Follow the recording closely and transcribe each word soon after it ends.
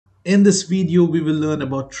In this video, we will learn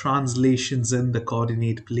about translations in the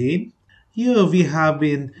coordinate plane. Here we have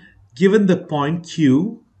been given the point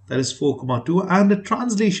Q, that is 4,2, and the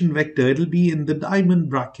translation vector, it'll be in the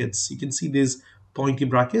diamond brackets. You can see these pointy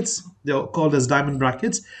brackets, they're called as diamond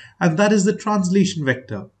brackets, and that is the translation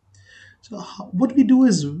vector. So what we do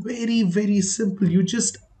is very, very simple. You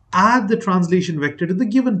just add the translation vector to the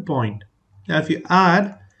given point. Now, if you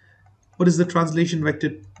add, what is the translation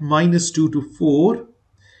vector? -2 to 4.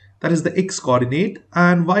 That is the x coordinate,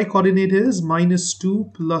 and y coordinate is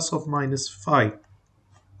 -2 plus of -5.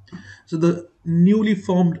 So the newly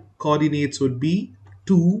formed coordinates would be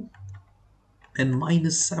 2 and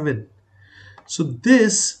 -7. So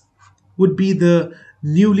this would be the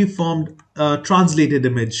newly formed translated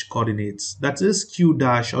image coordinates. That is q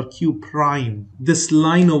dash or q prime. This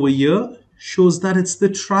line over here shows that it's the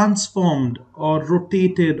transformed or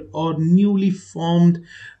rotated or newly formed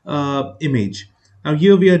image. Now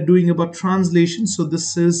here we are doing about translation, so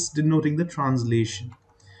this is denoting the translation.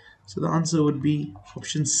 So the answer would be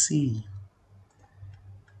option C.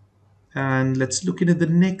 And let's look into the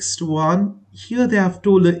next one. Here they have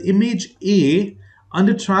told the image A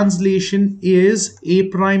under translation is A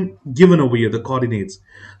prime given over here, the coordinates.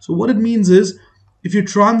 So what it means is, if you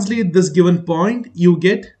translate this given point, you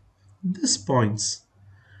get this points.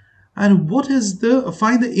 And what is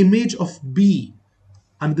find the image of B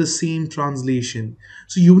under the same translation.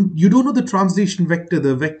 So you don't know the translation vector,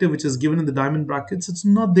 the vector which is given in the diamond brackets, it's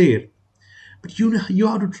not there. But you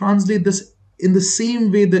have to translate this in the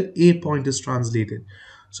same way the A point is translated.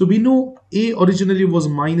 So we know A originally was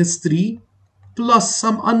 -3 plus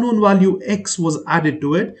some unknown value x was added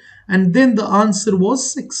to it, and then the answer was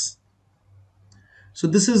 6. So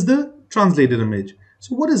this is the translated image.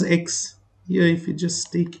 So what is x? Here if you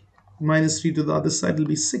just take -3 to the other side, it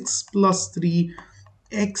will be 6 plus 3,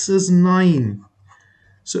 x is 9.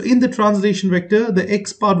 So in the translation vector, the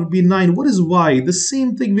x part would be 9. What is y? The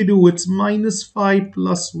same thing we do. It's -5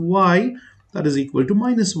 plus y, that is equal to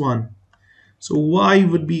 -1. So y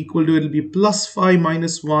would be equal to, it'll be +5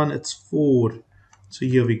 minus 1, it's 4. So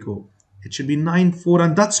here we go. It should be 9, 4,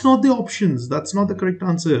 and that's not the options. That's not the correct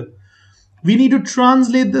answer. We need to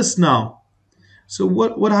translate this now. So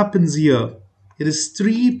what happens here? It is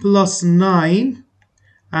 3 plus 9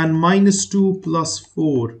 and -2 plus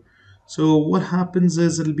 4. So what happens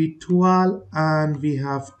is it'll be 12 and we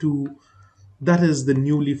have 2. That is the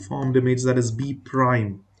newly formed image, that is B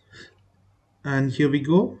prime. And here we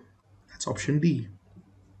go. That's option D.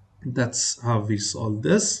 That's how we solve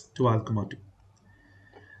this, 12, 2.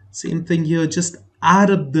 Same thing here, just add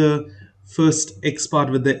up the first x part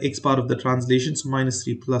with the x part of the translation. So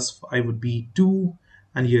 -3 plus 5 would be 2,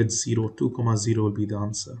 and here it's 0. 2, 0 will be the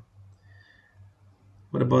answer.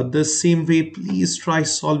 What about this? Same way, please try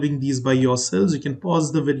solving these by yourselves. You can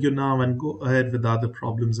pause the video now and go ahead with the other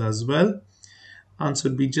problems as well. Answer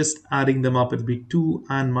would be just adding them up. It will be 2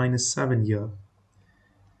 and -7 here.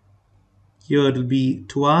 Here it will be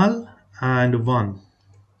 12 and 1.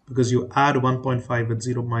 Because you add 1.5 with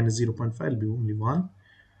 0 minus 0.5, it will be only 1.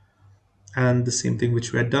 And the same thing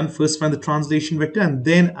which we had done. First find the translation vector and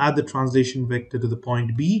then add the translation vector to the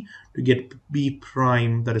point B to get B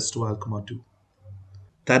prime, that is 12, 2.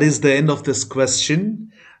 That is the end of this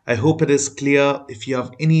question. I hope it is clear. If you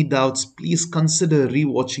have any doubts, please consider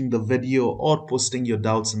rewatching the video or posting your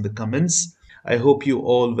doubts in the comments. I hope you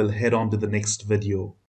all will head on to the next video.